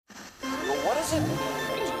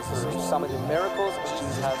for some of the miracles.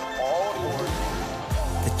 Jesus has all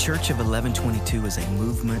authority. The Church of 1122 is a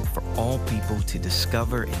movement for all people to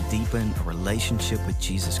discover and deepen a relationship with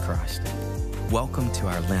Jesus Christ. Welcome to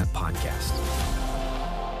our Lent podcast.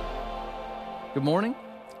 Good morning.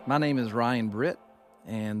 My name is Ryan Britt,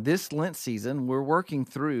 and this Lent season, we're working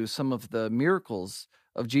through some of the miracles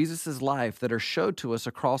of Jesus' life that are showed to us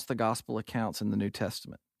across the gospel accounts in the New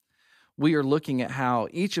Testament. We are looking at how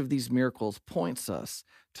each of these miracles points us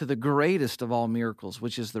to the greatest of all miracles,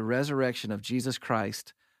 which is the resurrection of Jesus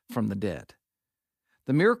Christ from the dead.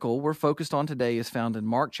 The miracle we're focused on today is found in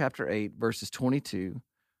Mark chapter 8, verses 22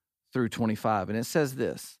 through 25, and it says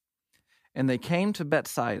this, "And they came to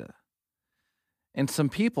Bethsaida, and some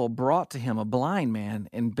people brought to him a blind man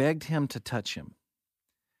and begged him to touch him.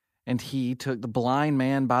 And he took the blind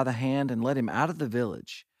man by the hand and led him out of the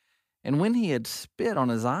village. And when he had spit on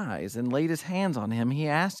his eyes and laid his hands on him, he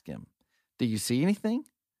asked him, 'Do you see anything?'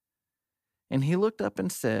 And he looked up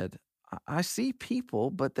and said, 'I see people,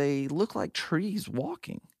 but they look like trees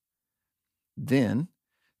walking.' Then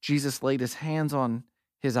Jesus laid his hands on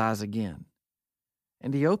his eyes again,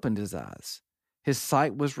 and he opened his eyes. His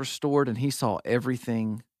sight was restored, and he saw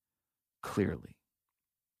everything clearly."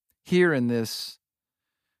 Here in this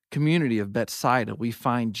community of Bethsaida, we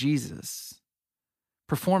find Jesus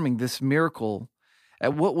performing this miracle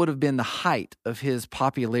at what would have been the height of his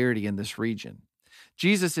popularity in this region.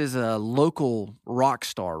 Jesus is a local rock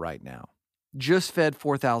star right now. Just fed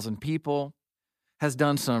 4,000 people, has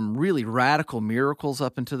done some really radical miracles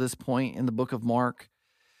up until this point in the book of Mark.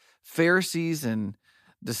 Pharisees and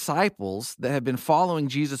disciples that have been following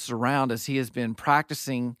Jesus around as he has been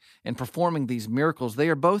practicing and performing these miracles, they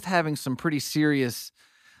are both having some pretty serious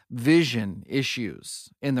vision issues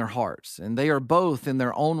in their hearts, and they are both in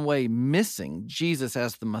their own way missing Jesus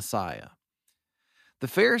as the Messiah. The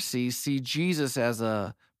Pharisees see Jesus as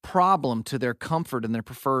a problem to their comfort and their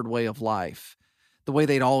preferred way of life, the way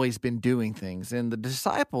they'd always been doing things, and the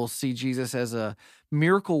disciples see Jesus as a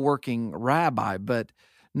miracle-working rabbi, but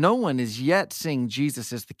no one is yet seeing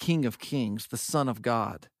Jesus as the King of Kings, the Son of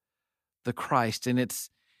God, the Christ, and it's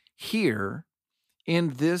here in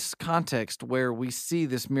this context where we see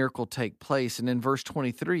this miracle take place. And in verse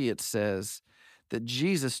 23, it says that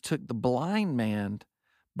Jesus took the blind man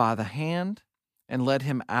by the hand and led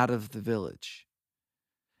him out of the village.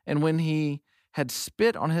 And when he had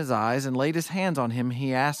spit on his eyes and laid his hands on him,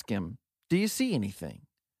 he asked him, 'Do you see anything?'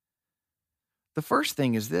 The first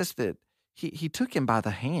thing is this, that he took him by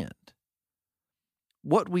the hand.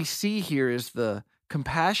 What we see here is the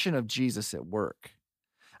compassion of Jesus at work.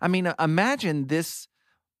 I mean, imagine this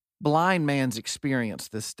blind man's experience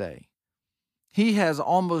this day. He has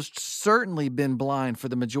almost certainly been blind for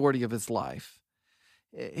the majority of his life.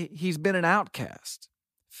 He's been an outcast,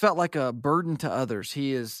 felt like a burden to others.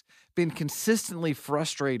 He has been consistently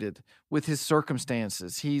frustrated with his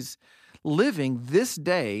circumstances. He's living this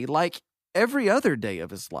day like every other day of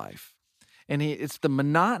his life. And it's the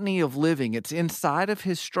monotony of living. It's inside of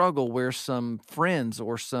his struggle where some friends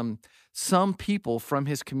or some people from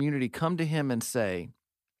his community come to him and say,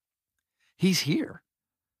 "He's here.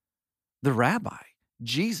 The rabbi,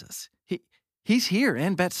 Jesus, he's here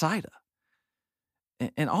in Bethsaida."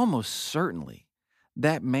 And almost certainly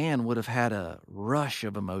that man would have had a rush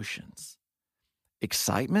of emotions.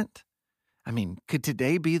 Excitement? I mean, could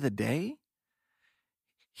today be the day?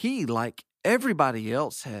 He, like everybody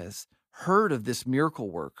else, has heard of this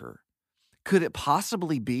miracle worker. Could it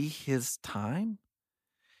possibly be his time?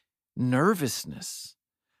 Nervousness.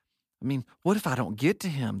 I mean, what if I don't get to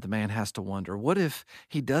him? The man has to wonder. What if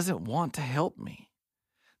he doesn't want to help me?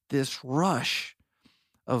 This rush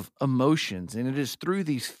of emotions, and it is through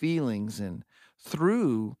these feelings and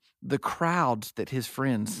through the crowds that his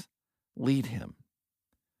friends lead him.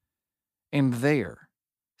 And there,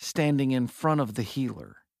 standing in front of the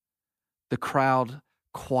healer, the crowd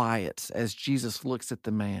quiets as Jesus looks at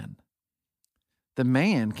the man. The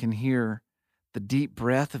man can hear the deep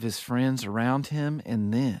breath of his friends around him,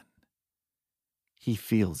 and then he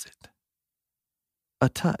feels it. A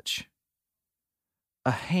touch.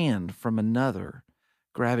 A hand from another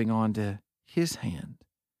grabbing onto his hand.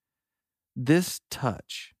 This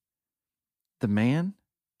touch, the man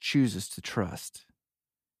chooses to trust.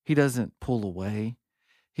 He doesn't pull away.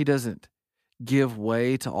 He doesn't give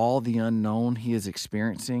way to all the unknown he is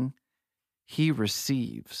experiencing. He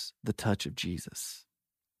receives the touch of Jesus.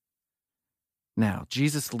 Now,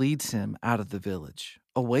 Jesus leads him out of the village,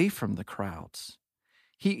 away from the crowds.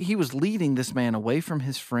 He was leading this man away from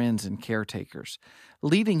his friends and caretakers,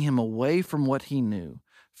 leading him away from what he knew,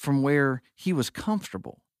 from where he was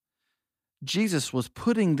comfortable. Jesus was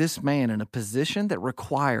putting this man in a position that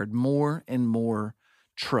required more and more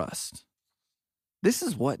trust. This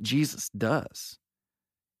is what Jesus does.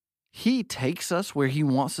 He takes us where he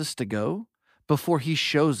wants us to go before he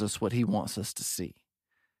shows us what he wants us to see.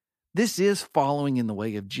 This is following in the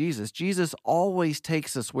way of Jesus. Jesus always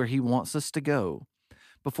takes us where he wants us to go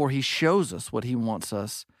before he shows us what he wants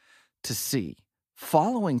us to see.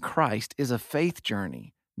 Following Christ is a faith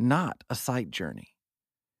journey, not a sight journey.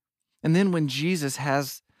 And then when Jesus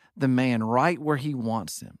has the man right where he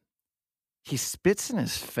wants him, he spits in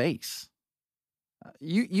his face.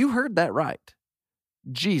 You heard that right.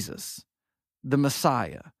 Jesus, the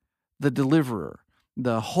Messiah, the deliverer,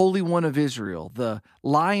 the Holy One of Israel, the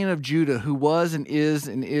Lion of Judah who was and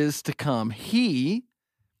is to come, he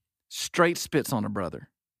straight spits on a brother.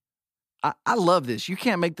 I love this. You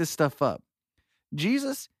can't make this stuff up.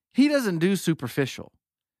 Jesus, he doesn't do superficial.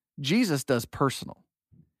 Jesus does personal.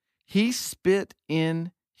 He spit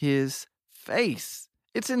in his face.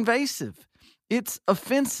 It's invasive. It's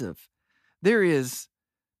offensive. There is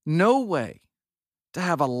no way to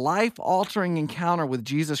have a life-altering encounter with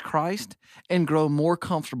Jesus Christ and grow more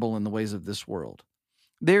comfortable in the ways of this world.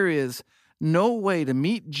 There is no way to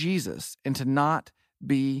meet Jesus and to not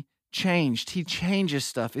be changed. He changes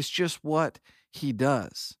stuff. It's just what he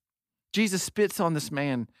does. Jesus spits on this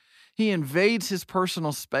man. He invades his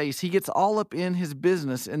personal space. He gets all up in his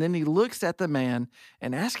business, and then he looks at the man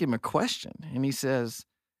and asks him a question. And he says,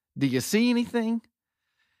 "Do you see anything?"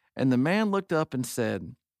 And the man looked up and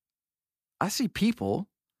said, "I see people,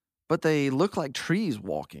 but they look like trees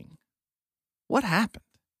walking." What happened?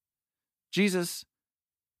 Jesus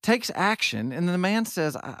takes action, and the man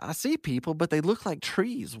says, I see people, but they look like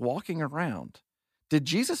trees walking around. Did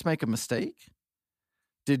Jesus make a mistake?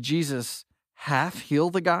 Did Jesus half heal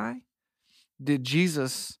the guy? Did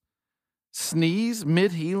Jesus sneeze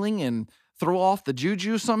mid-healing and throw off the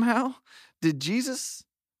juju somehow? Did Jesus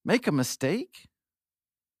make a mistake?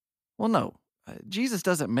 Well, no. Jesus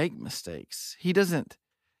doesn't make mistakes. He doesn't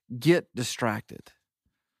get distracted.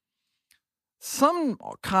 Some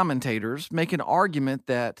commentators make an argument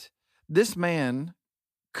that this man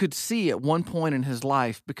could see at one point in his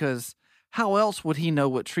life, because how else would he know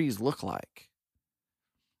what trees look like?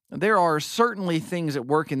 There are certainly things at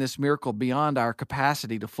work in this miracle beyond our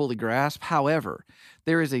capacity to fully grasp. However,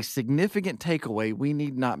 there is a significant takeaway we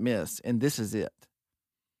need not miss, and this is it.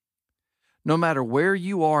 No matter where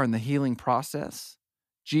you are in the healing process,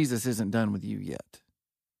 Jesus isn't done with you yet.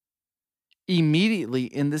 Immediately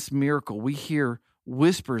in this miracle, we hear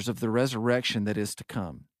whispers of the resurrection that is to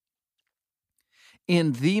come.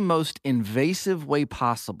 In the most invasive way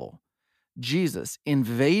possible, Jesus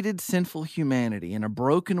invaded sinful humanity in a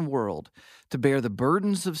broken world to bear the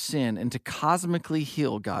burdens of sin and to cosmically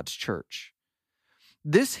heal God's church.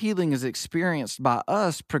 This healing is experienced by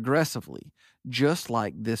us progressively, just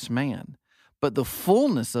like this man, but the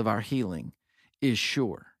fullness of our healing is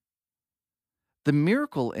sure. The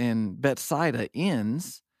miracle in Bethsaida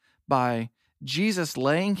ends by Jesus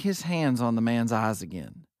laying his hands on the man's eyes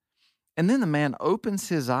again. And then the man opens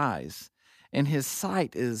his eyes, and his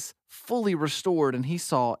sight is fully restored, and he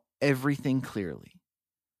saw everything clearly.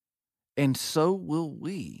 And so will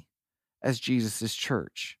we as Jesus'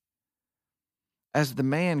 church. As the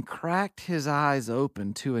man cracked his eyes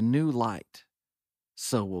open to a new light,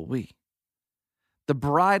 so will we. The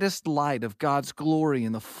brightest light of God's glory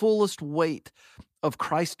and the fullest weight of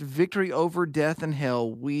Christ's victory over death and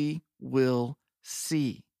hell, we will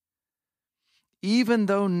see. Even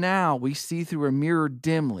though now we see through a mirror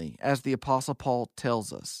dimly, as the Apostle Paul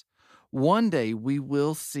tells us, one day we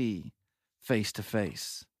will see face to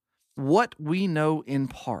face. What we know in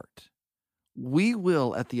part, we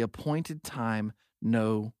will at the appointed time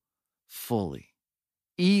know fully,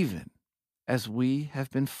 even as we have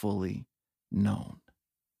been fully known.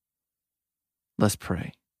 Let's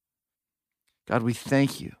pray. God, we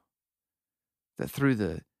thank you that through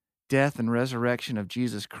the death and resurrection of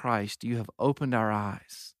Jesus Christ, you have opened our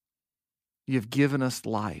eyes. You have given us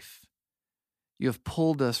life. You have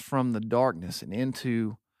pulled us from the darkness and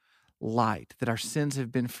into light, that our sins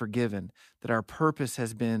have been forgiven, that our purpose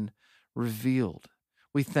has been revealed.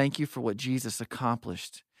 We thank you for what Jesus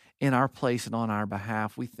accomplished in our place and on our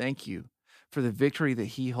behalf. We thank you for the victory that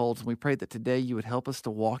he holds. And we pray that today you would help us to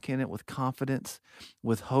walk in it with confidence,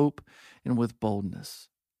 with hope, and with boldness.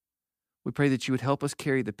 We pray that you would help us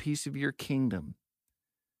carry the peace of your kingdom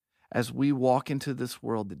as we walk into this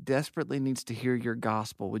world that desperately needs to hear your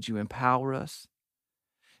gospel. Would you empower us?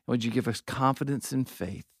 Would you give us confidence and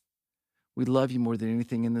faith? We love you more than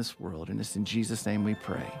anything in this world, and it's in Jesus' name we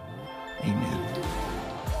pray. Amen.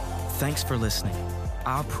 Thanks for listening.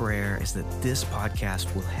 Our prayer is that this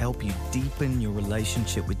podcast will help you deepen your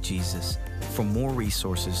relationship with Jesus. For more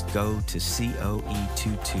resources, go to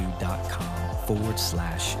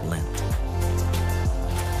coe22.com/Lent.